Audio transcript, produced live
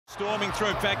Storming through,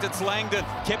 in fact it's Langdon,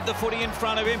 kept the footy in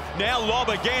front of him, now Lobb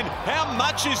again, how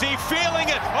much is he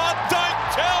feeling it? Oh, don't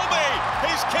tell me!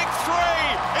 He's kicked 3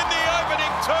 in the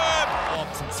opening term! Lobb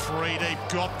from 3 deep,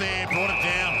 got there, brought it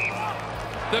down.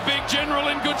 The big general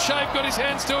in good shape, got his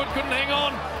hands to it, couldn't hang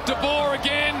on. De Boer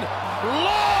again,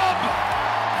 Lobb!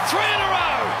 3 in a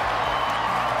row!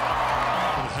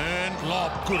 Hearn,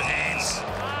 Lobb, good hands.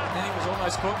 Then he was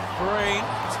almost put green.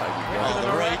 Oh,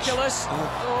 the miraculous.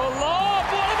 Oh, Lobb!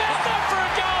 What about that for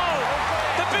a goal?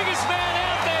 The biggest man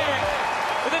out there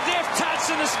with a deft touch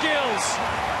and the skills.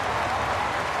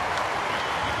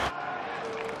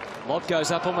 Lobb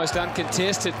goes up almost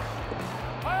uncontested.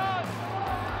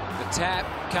 The tap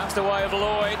comes the way of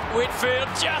Lloyd. Whitfield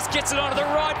just gets it onto the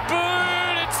right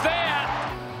boot. It's there.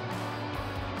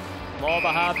 Lobb,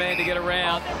 a hard man to get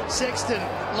around. Sexton,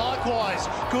 likewise,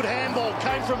 good handball,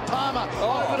 came from Palmer,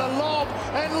 over to Lobb,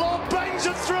 and Lobb bangs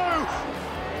it through.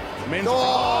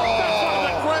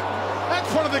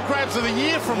 That's one of the grabs of the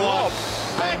year from Lobb.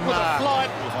 Back with a flight.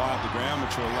 High up the ground,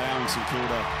 which are allowing St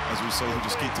Kilda, as we see, who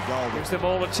just kicked a goal. Gives them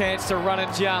all a chance to run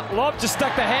and jump. Lobb just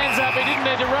stuck the hands up, he didn't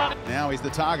need to run. Now he's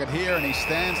the target here and he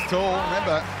stands tall.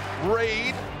 Remember,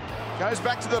 Reid goes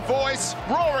back to the voice.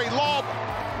 Rory Lobb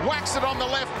whacks it on the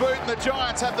left boot and the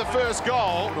Giants have the first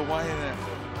goal. Put away there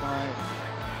by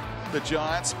the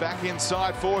Giants. Back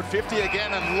inside, forward 50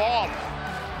 again, and Lobb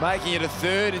making it a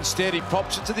third. Instead, he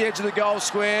pops it to the edge of the goal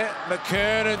square.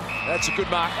 McKernan, that's a good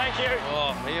mark. Thank you.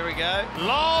 Oh, here we go.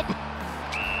 Lobb!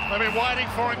 They've been waiting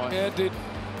for him. Yeah, did.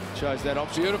 Shows that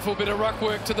option. Beautiful bit of ruck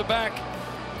work to the back.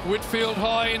 Whitfield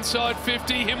high inside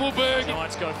 50, Himmelberg.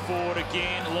 Giants go forward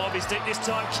again. Lobb is deep this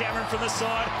time. Cameron from the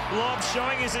side. Lobb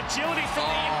showing his agility from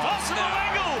the impossible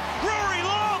angle. Rory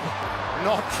Lobb!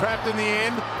 Not trapped in the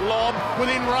end. Lobb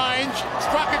within range.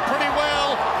 Struck it pretty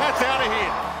well. That's out of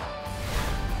here.